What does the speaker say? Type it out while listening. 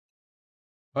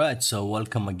Alright, so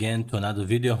welcome again to another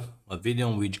video, a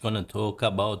video in which gonna talk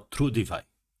about True DeFi.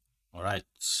 Alright,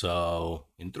 so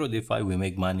in True DeFi we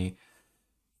make money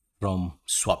from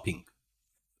swapping.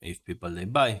 If people they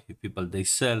buy, if people they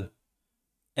sell,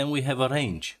 and we have a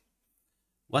range.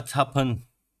 What happened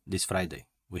this Friday?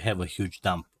 We have a huge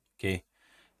dump, okay?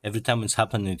 Every time it's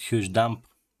happening, a huge dump,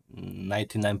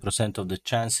 99% of the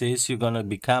chances you're gonna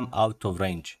become out of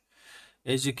range.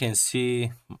 As you can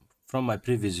see from my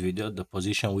previous video, the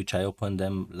position which I opened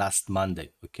them last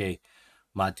Monday, okay,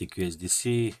 Matic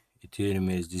USDC,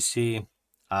 Ethereum USDC,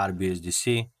 ARB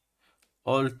USDC,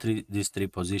 all these three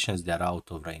positions, they are out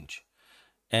of range.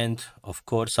 And of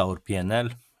course our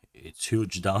PNL, it's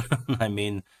huge down. I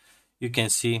mean, you can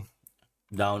see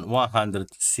down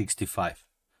 165.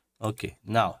 Okay,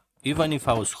 now even if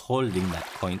I was holding that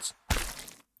coins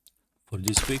for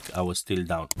this week, I was still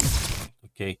down.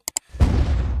 Okay,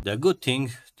 the good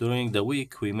thing, during the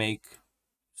week we make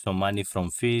some money from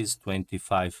fees,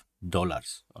 $25.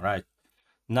 All right,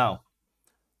 now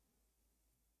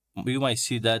you might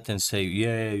see that and say,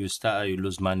 yeah, you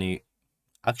lose money.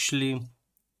 Actually,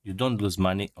 you don't lose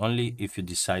money only if you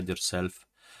decide yourself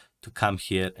to come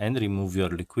here and remove your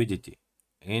liquidity.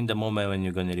 In the moment when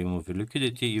you're going to remove your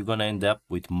liquidity, you're going to end up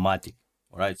with Matic.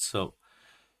 All right, so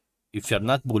if you're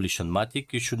not bullish on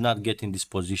Matic, you should not get in this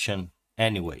position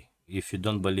anyway. If you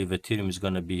don't believe Ethereum is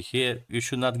going to be here, you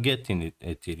should not get in it,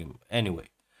 Ethereum anyway.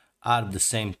 Are the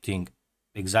same thing,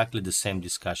 exactly the same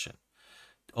discussion.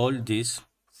 All this,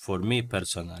 for me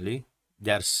personally,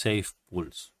 they are safe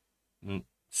pools.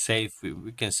 Safe,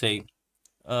 we can say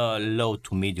low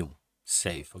to medium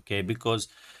safe, okay? Because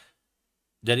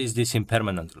there is this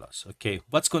impermanent loss, okay?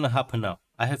 What's going to happen now?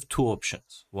 I have two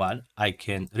options. One, I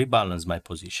can rebalance my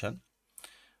position,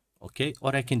 okay?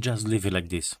 Or I can just leave it like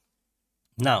this.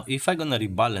 Now, if I'm going to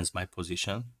rebalance my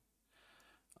position,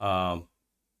 of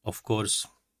course,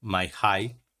 my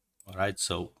high, all right,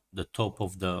 so the top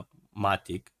of the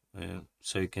Matic,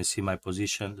 so you can see my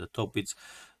position, the top it's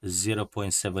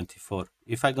 0.74.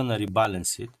 If I'm going to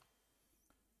rebalance it,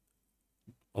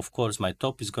 of course, my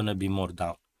top is going to be more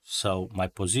down. So my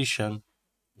position,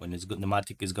 when the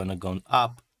Matic is going to go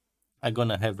up, I'm going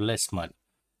to have less money.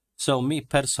 So me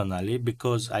personally,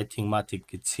 because I think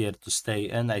Matic is here to stay,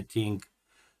 and I think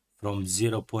from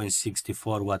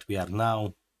 0.64 what we are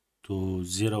now to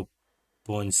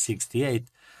 0.68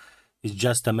 is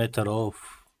just a matter of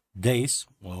days,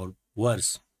 or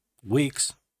worse,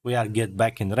 weeks. We are get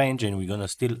back in range and we're gonna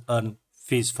still earn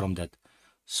fees from that.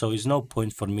 So it's no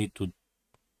point for me to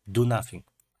do nothing.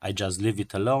 I just leave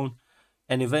it alone,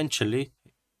 and eventually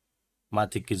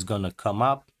Matic is gonna come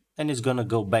up and it's gonna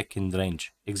go back in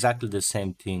range. Exactly the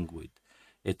same thing with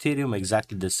Ethereum,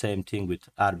 exactly the same thing with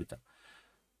Arbiter,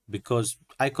 because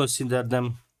I consider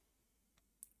them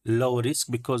low risk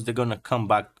because they're gonna come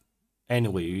back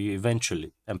anyway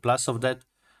eventually. And plus of that,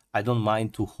 I don't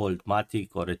mind to hold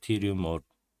Matic or Ethereum or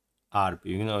ARB.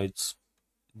 You know,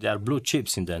 they are blue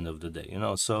chips in the end of the day, you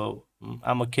know, so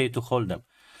I'm okay to hold them.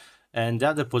 And the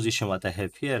other position what I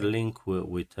have here, link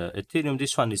with Ethereum,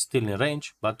 this one is still in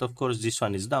range, but of course this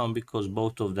one is down because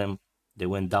both of them, they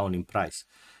went down in price.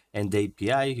 And the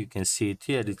API, you can see it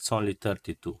here, it's only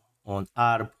 32. On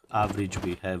ARB average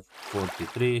we have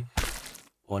 43,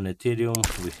 on Ethereum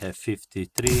we have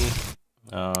 53,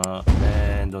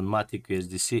 and on Matic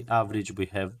USDC average we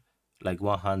have like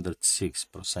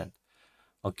 106%.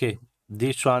 Okay,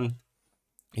 this one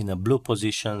in a blue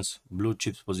positions, blue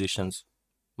chips positions,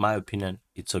 my opinion,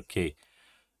 it's okay.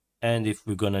 And if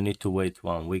we're gonna need to wait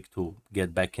 1 week to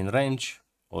get back in range,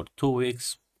 or 2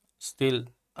 weeks, still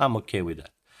I'm okay with that.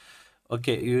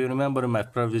 Okay, you remember in my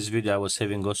previous video I was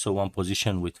having also one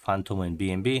position with Phantom and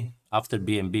BNB. After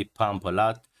BNB pump a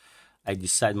lot, I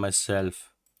decide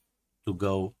myself to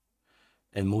go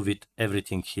and move it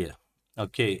everything here.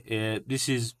 Okay, this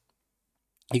is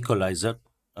equalizer.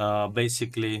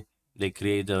 Basically they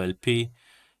create a LP,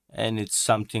 and it's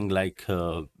something like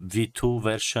a V2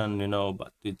 version, you know,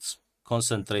 but it's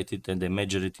concentrated and they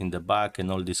measure it in the back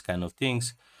and all these kind of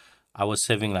things. I was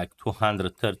saving like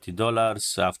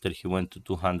 $230 after he went to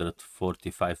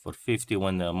 245 or 50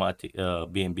 when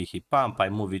BNB he pump. I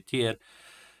move it here,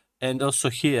 and also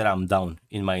here I'm down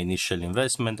in my initial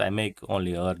investment. I make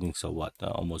only earnings of what,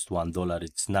 almost $1.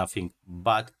 It's nothing,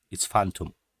 but it's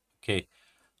Phantom. Okay,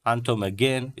 Phantom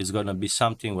again is gonna be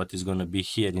something what is gonna be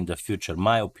here in the future,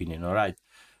 my opinion. All right,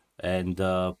 and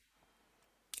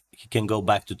he can go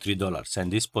back to $3,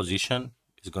 and this position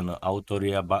is gonna auto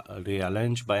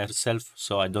rearrange by herself,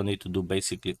 so I don't need to do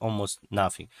basically almost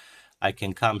nothing. I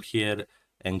can come here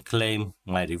and claim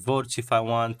my rewards if I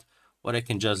want, or I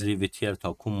can just leave it here to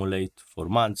accumulate for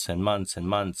months and months and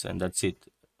months, and that's it.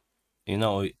 You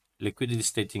know, liquidity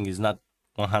staking is not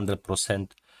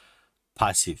 100%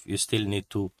 passive. You still need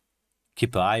to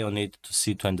keep an eye on it to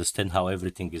see, to understand how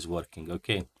everything is working.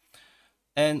 Okay,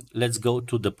 and let's go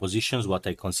to the positions, what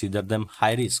I consider them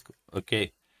high risk.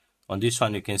 Okay, on this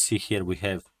one you can see here we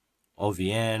have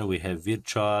OVN, we have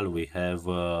virtual, we have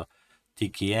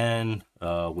TKN,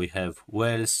 we have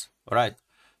Wells. All right,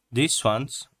 these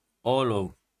ones, all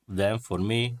of them, for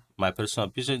me, my personal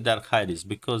opinion, they're high risk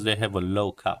because they have a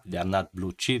low cap. They are not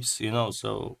blue chips, you know,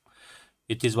 so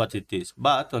it is what it is.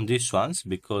 But on these ones,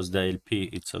 because the LP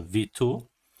it's a V2,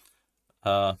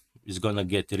 is gonna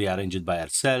get rearranged by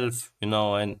ourselves, you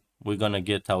know, and we're gonna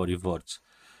get our rewards.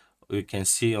 We can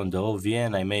see on the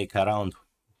OVN I make around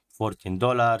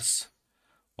 $14.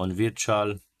 On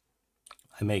virtual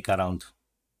I make around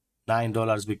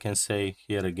 $9, we can say.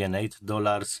 Here again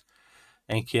 $8,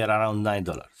 and here around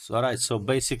 $9. All right, so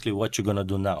basically what you're gonna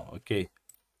do now, okay,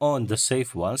 on the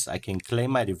safe ones I can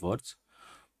claim my rewards,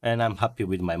 and I'm happy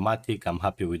with my Matic, I'm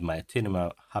happy with my Ethereum,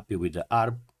 I'm happy with the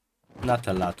ARB. Not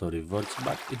a lot of rewards,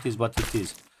 but it is what it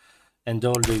is. And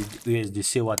all the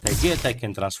USDC what I get, I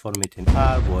can transform it in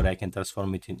ARB, or I can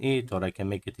transform it in ETH, or I can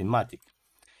make it in Matic.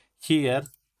 Here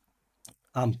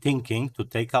I'm thinking to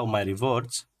take out my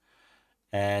rewards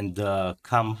and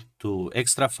come to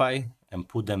XtraFi and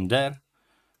put them there,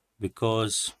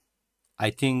 because I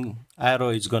think Aero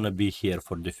is gonna be here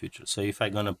for the future. So if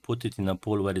I'm gonna put it in a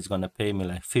pool where it's gonna pay me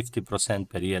like 50%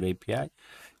 per year API,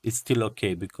 it's still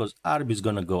okay, because ARB is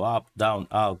gonna go up, down,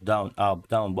 up, down, up,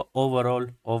 down. But overall,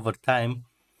 over time,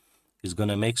 it's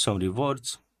gonna make some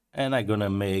rewards, and I'm gonna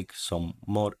make some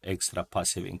more extra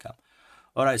passive income.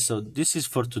 All right, so this is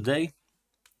for today.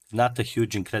 Not a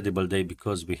huge, incredible day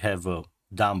because we have a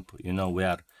dump. You know, we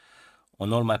are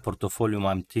on all my portfolio.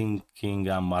 I'm thinking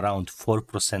I'm around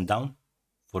 4% down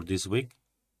for this week.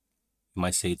 You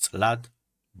might say it's a lot,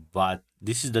 but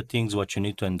this is the things what you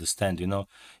need to understand. You know,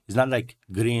 it's not like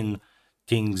green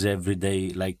things every day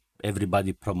like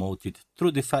everybody promote it.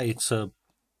 Through DeFi, it's a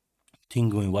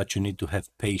thing in what you need to have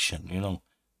patience. You know,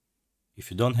 if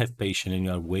you don't have patience and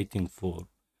you are waiting for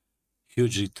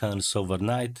huge returns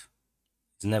overnight,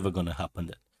 it's never gonna happen.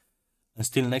 That.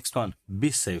 Until next one, be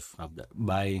safe out there.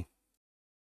 Bye.